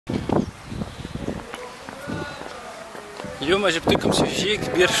اليوم جبت لكم سوجي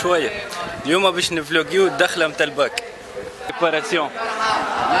كبير شويه. اليوم باش نفلوغيو الدخله نتاع الباك. بريباراسيون.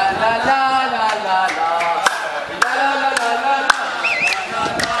 لا لا لا لا لا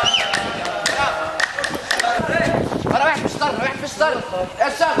رايح في الشطر، رايح في الشطر.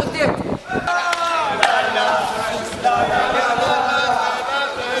 ايش قدام؟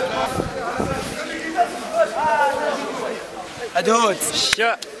 أدهود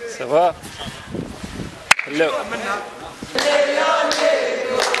شا سوا هلو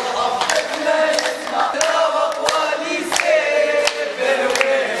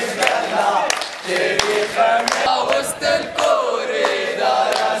وسط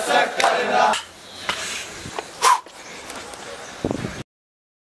الكوريدور سكرنا.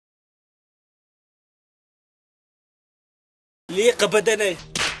 ليقة بدنية.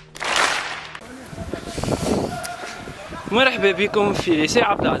 مرحبا بكم في ليسي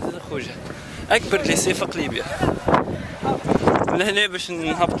عبد العزيز خوجة، أكبر ليسي في ليبيا. من هنا باش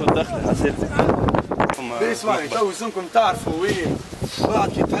نهبطوا الدخلة عزيز. اسمعي تو زنكم تعرفوا وين بعد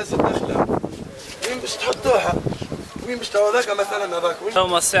كي تهز الدخلة وين باش تحطوها، وين باش تهو هذاك مثلا هذاك وين؟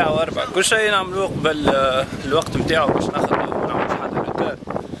 هما الساعة 4 كل شيء نعملوه قبل الوقت نتاعو باش ناخذ ونعمل شحال ريتار.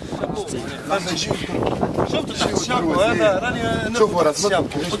 شفت الشابو هذا راني شوفوا راس كان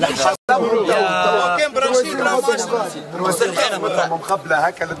برانشي مقبله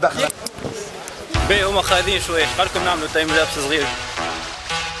هكا للدخله. باهي هما خاذين شويه، اش قالكم نعملوا تايم لابس صغير.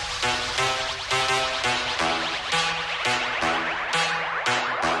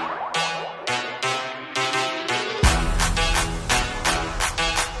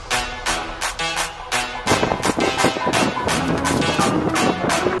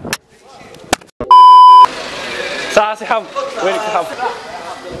 ساعة سي حمد، وينك يا حمد؟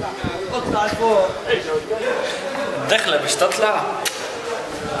 اطلع لفوق. الدخلة باش تطلع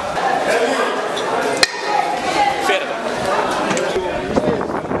فارغة.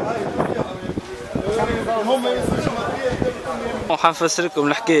 وحنفسر لكم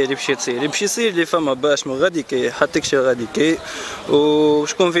الحكايه اللي باش تصير. اللي باش يصير اللي فما باش من غادي كي حطيكش غادي كي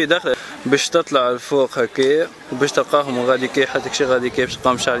وشكون فيه داخله باش تطلع الفوق هكايا وباش تلقاهم غادي كي حطيكش غادي كي باش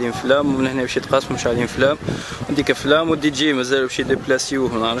تلقاهم مشعلين فلام، ومن هنا باش يتقاسموا مشعلين فلام وديك فلام ودي جي مازالوا باش يديبلاسيوه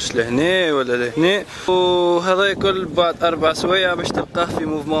ما نعرفش لهنا ولا لهنا، وهذا كل بعد 4 سوايع باش تلقاه في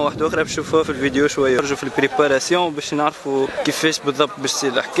موفمون واحد اخرى باش تشوفوها في الفيديو شويه. نرجعوا في البريباراسيون باش نعرفوا كيفاش بالضبط باش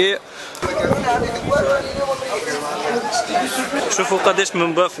تصير الحكايه. شوفوا قداش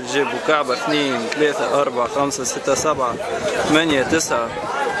من بافل جابوا كعبة 2 3 4 5 6 7 8 9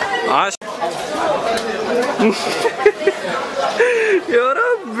 10. يا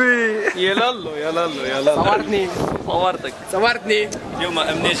ربي يا لالو يا لالو يا لالو. صورتني صورتك اليوم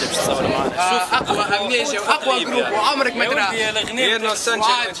امنيجه باش تصور معنا. شوف اقوى امنيجه واقوى جروب وعمرك ما تراه. اليوم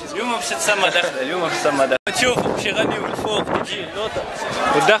باش تسمى دخله، اليوم باش تسمى دخله. تشوفوا باش يغنيوا من الفوق تجي اللوطه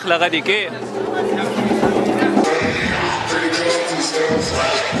والدخله غادي كي.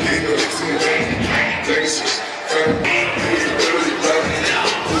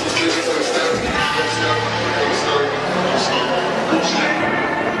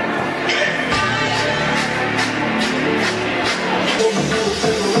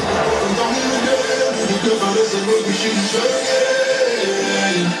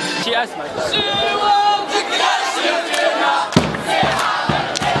 شي اسمع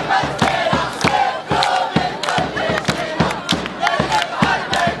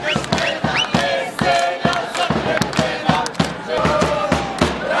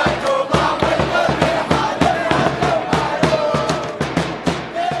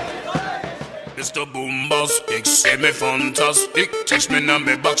Mr. Boombastic, say me fantastic. Text me on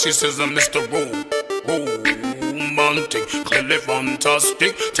me back, she says I'm Mr. Romantic, clearly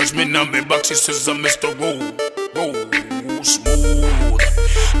fantastic. Text me on me back, she says I'm Mr. Smooth.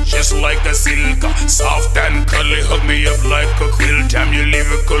 Just like a silk, soft and curly. Hug me up like a quilt. I'm your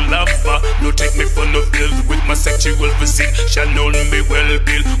lyrical lover. No take me for no pills with my sexual physique. Shall know me well,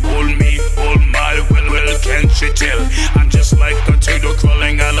 Bill. Hold me, hold my well, can't you tell? I'm just like a turtle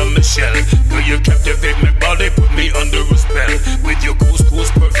crawling out of my shell. Girl, you captivate my body, put me under a spell. With your couscous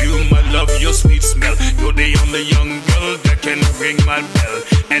perfume, I love your sweet smell. You're the only young girl that can ring my bell.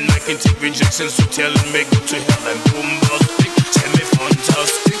 And I can take rejections to tell me go to hell. I'm bombastic, tell me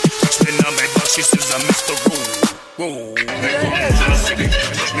fantastic. Touch me now, my dog, she says I'm Mr. Fantastic.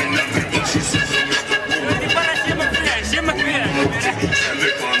 Touch me now, my dog, she says I'm Mr.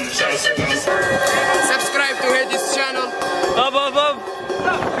 Subscribe to this channel. Up.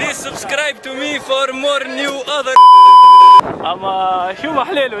 Please subscribe to me for more new other. اما شو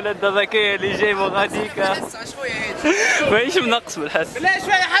محلال ولاد الذكاء اللي جايبه غاديكا. شويه هادي. ماهيش منقص بالحس. لا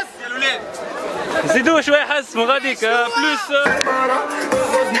شويه حس يا الولاد. زيدوا شويه حسموا غاديك بلوس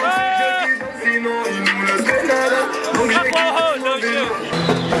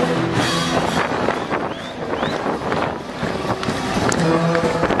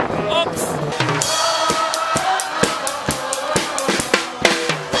اوبس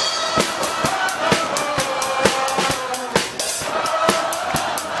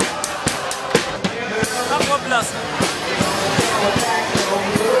اقوى بلاصه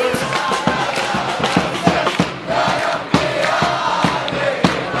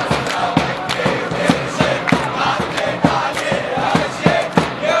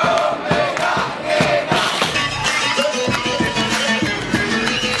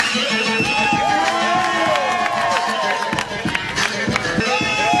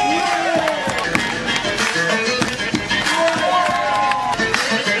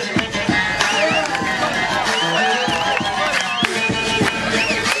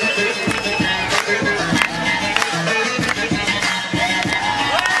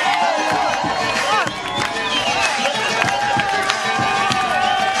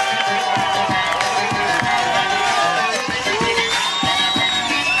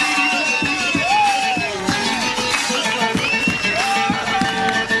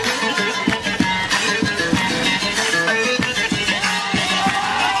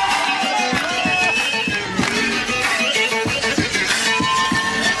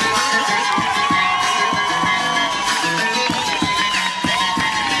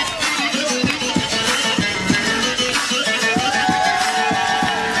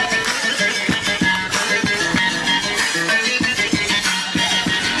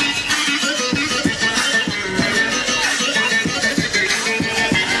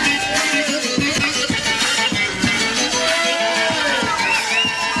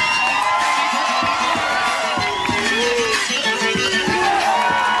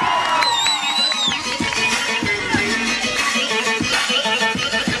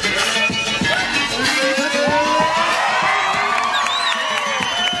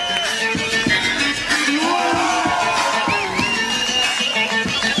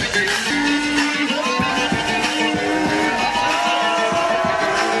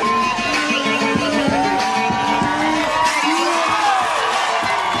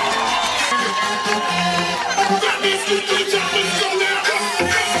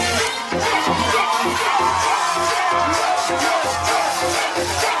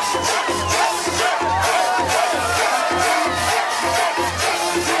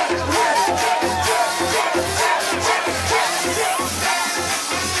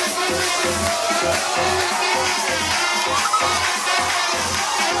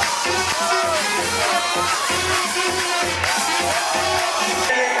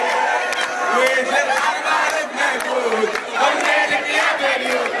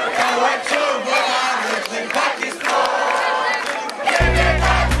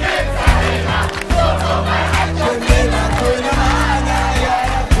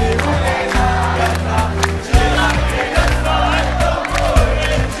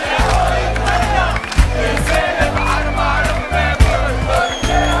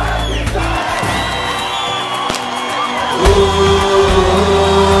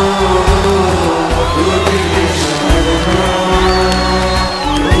Oh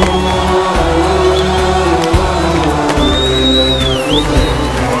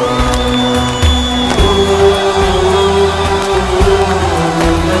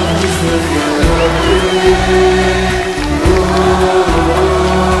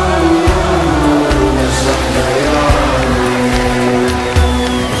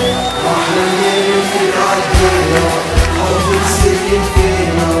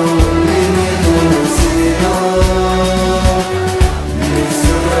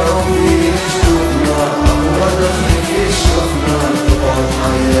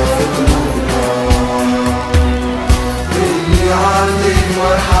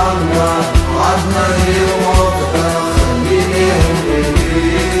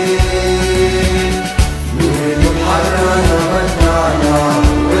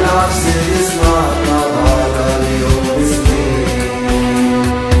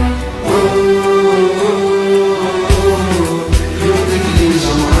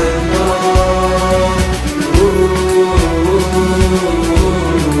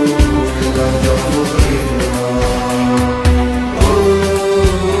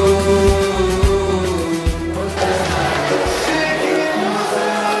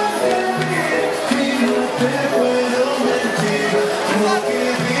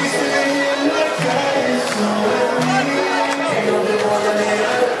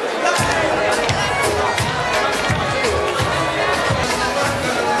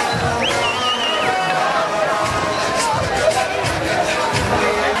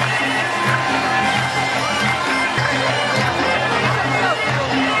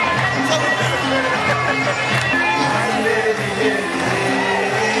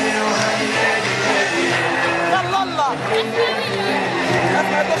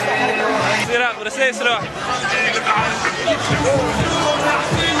رسايس روح.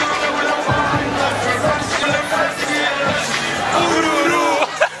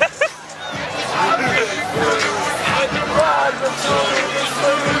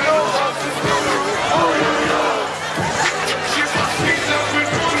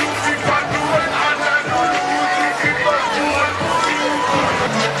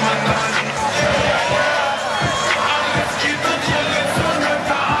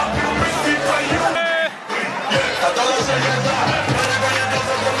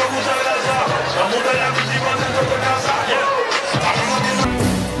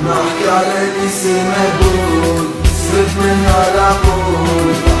 نحكي على ليسي مهبول، صرت منها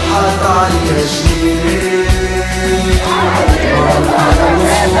العقول، حاط عليها شيء